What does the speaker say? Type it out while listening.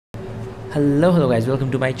Hello guys, welcome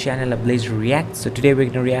to my channel Ablaze React. So today we're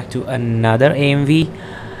going to react to another AMV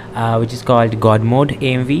which is called God Mode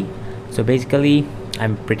AMV. So basically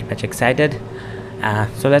I'm pretty much excited,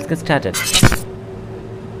 so let's get started.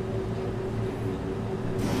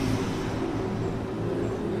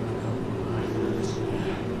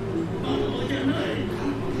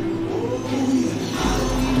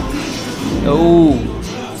 Oh,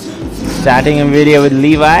 starting a video with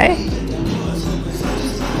Levi.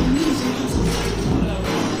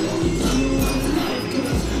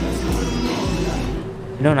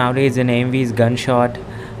 Nowadays in AMVs, gunshot,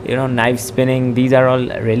 knife spinning, these are all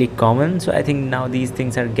really common. So I think now these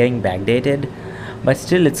things are getting backdated, but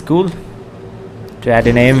still it's cool to add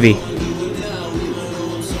an AMV.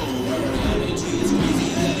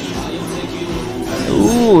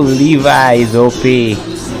 Ooh, Levi is OP.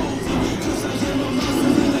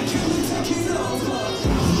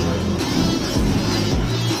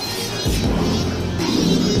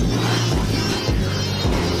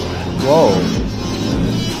 Whoa.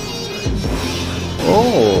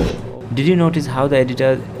 Oh, did you notice how the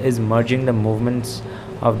editor is merging the movements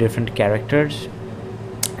of different characters?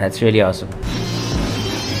 That's really awesome.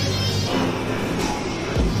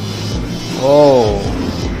 Oh,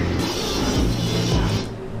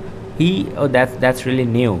 that's really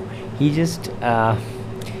new. He just through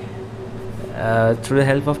the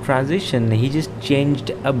help of transition, he just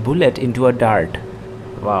changed a bullet into a dart.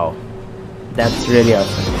 Wow, that's really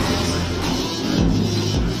awesome.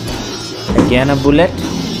 Again a bullet.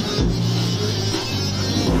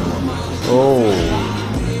 Oh,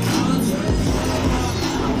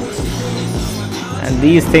 and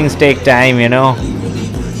these things take time,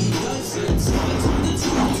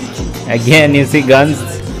 Again you see guns.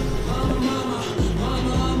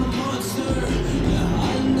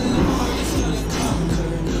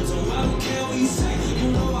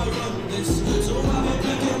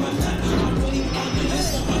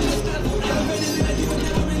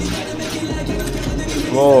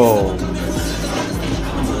 Whoa.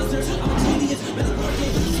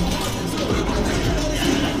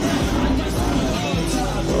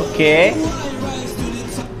 Okay.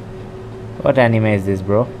 What anime is this,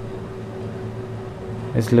 bro?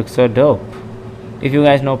 This looks so dope. If you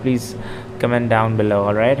guys know, please comment down below,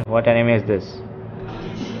 alright? What anime is this?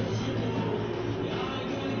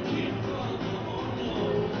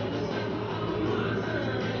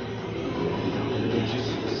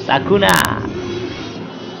 Sakuna!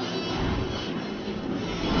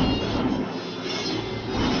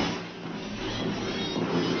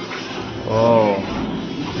 Oh.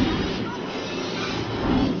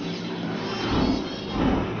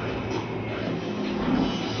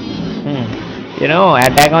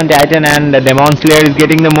 Attack on Titan and Demon Slayer is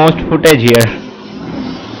getting the most footage here.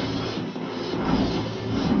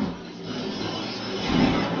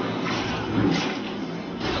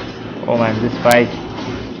 Oh man, this fight.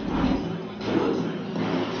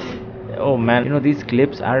 Oh man, these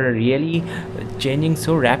clips are really changing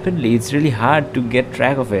so rapidly. It's really hard to get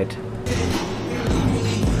track of it.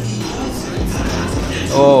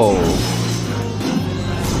 Oh,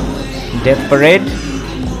 Death Parade.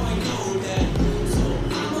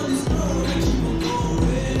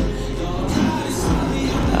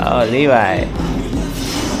 Oh, Levi.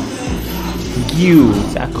 Gyu,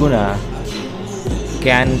 Sakuna,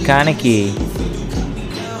 Kaneki.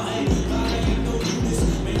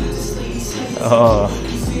 Oh,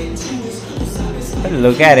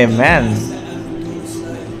 look at him, man.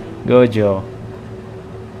 Gojo.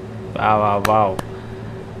 Wow.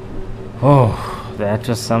 Oh, that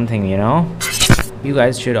was something, You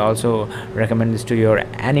guys should also recommend this to your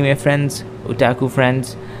anime friends, otaku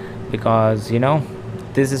friends, because,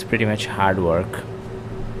 this is pretty much hard work.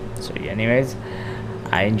 So anyways,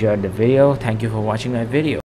 I enjoyed the video. Thank you for watching my video.